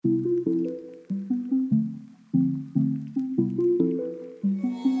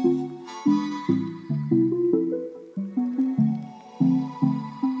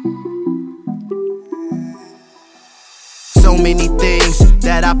many things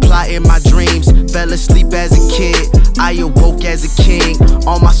that I plot in my dreams. Fell asleep as a kid, I awoke as a king.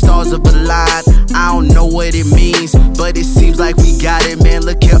 All my stars have aligned, I don't know what it means, but it seems like we got it, man.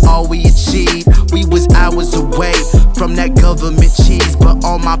 Look at all we achieved. We was hours away from that government cheese, but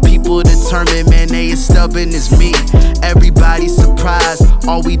all my people determined, man, they as stubborn as me. Everybody surprised,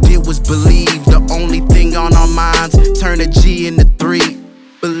 all we did was believe. The only thing on our minds, turn a G into 3.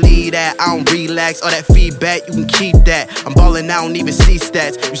 Believe that, I don't relax. All that feedback, you can keep that. I'm ballin', I don't even see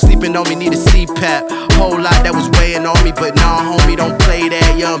stats. You sleeping on me, need a CPAP. Whole lot that was weighing on me, but nah, homie, don't play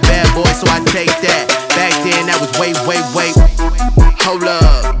that. Young bad boy, so I take that. Back then, that was wait. Hold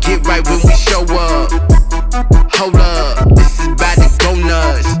up, get right when we show up. Hold up, this is about to go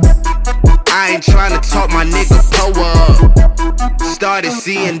nuts. I ain't tryna talk, my nigga, pull up. Started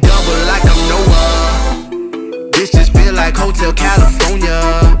seeing double like I'm Noah. This just feel like Hotel California.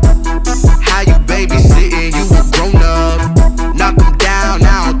 How you babysitting, you a grown up. Knock 'em down,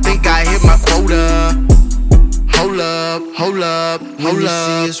 I don't think I hit my quota. Hold up. When you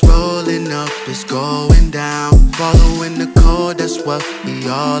see us rolling up, it's going down. Following the code, that's what we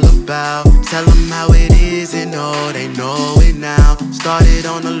all about. Tell them how it is and all, they know it now. Started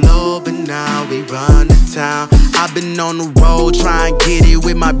on the low, but now we run the town. I've been on the road, try and get it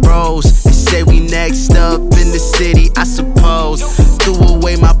with my bros. They say we next up in the city, I suppose. Threw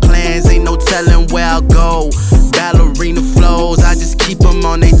away my plans, ain't no telling where I'll go. Ballerina flows, I just keep them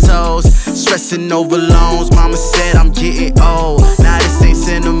on their toes. Stressing over loans, mama said I'm getting old. Now this ain't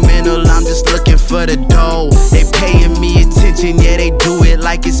sentimental, I'm just looking for the dough. They paying me attention, yeah, they do it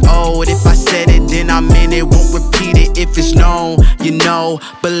like it's old. If I said it, then I meant it, won't repeat it if it's known. You know,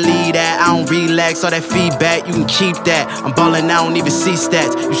 believe that, I don't relax. All that feedback, you can keep that. I'm ballin', I don't even see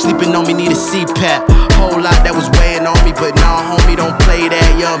stats. You sleeping on me, need a CPAP. Whole lot that was weighing on me, but nah, homie, don't play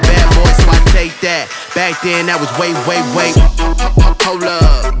that. Young bad boy, so I take that. Back then, that was wait. Hold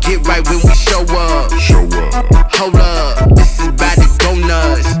up, get right when we show up. Hold up, this is about to go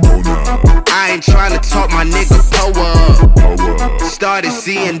nuts. I ain't tryna talk, my nigga, pull up. Started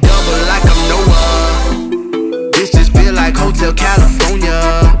seeing double like I'm Noah. This just feel like Hotel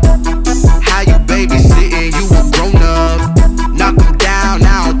California.